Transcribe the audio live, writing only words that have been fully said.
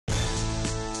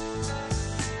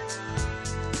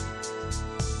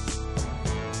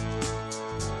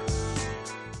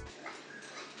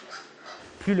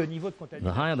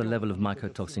The higher the level of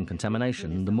mycotoxin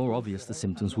contamination, the more obvious the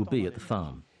symptoms will be at the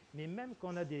farm.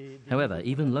 However,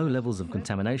 even low levels of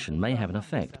contamination may have an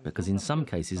effect because in some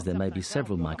cases there may be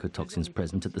several mycotoxins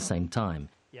present at the same time,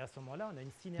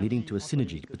 leading to a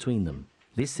synergy between them.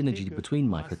 This synergy between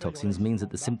mycotoxins means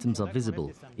that the symptoms are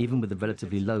visible, even with a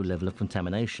relatively low level of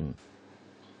contamination.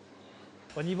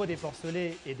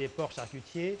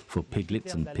 For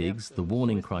piglets and pigs, the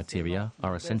warning criteria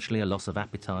are essentially a loss of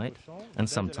appetite and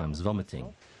sometimes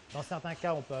vomiting.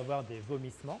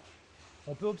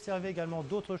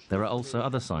 There are also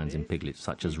other signs in piglets,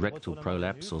 such as rectal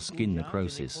prolapse or skin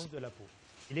necrosis.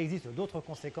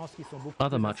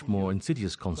 Other much more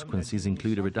insidious consequences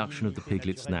include a reduction of the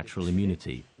piglet's natural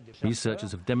immunity.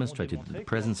 Researchers have demonstrated that the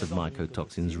presence of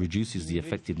mycotoxins reduces the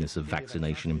effectiveness of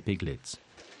vaccination in piglets.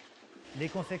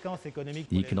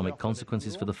 The economic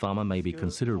consequences for the farmer may be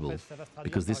considerable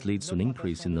because this leads to an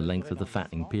increase in the length of the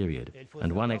fattening period,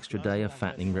 and one extra day of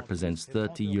fattening represents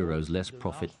 €30 less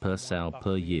profit per sow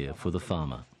per year for the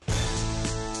farmer.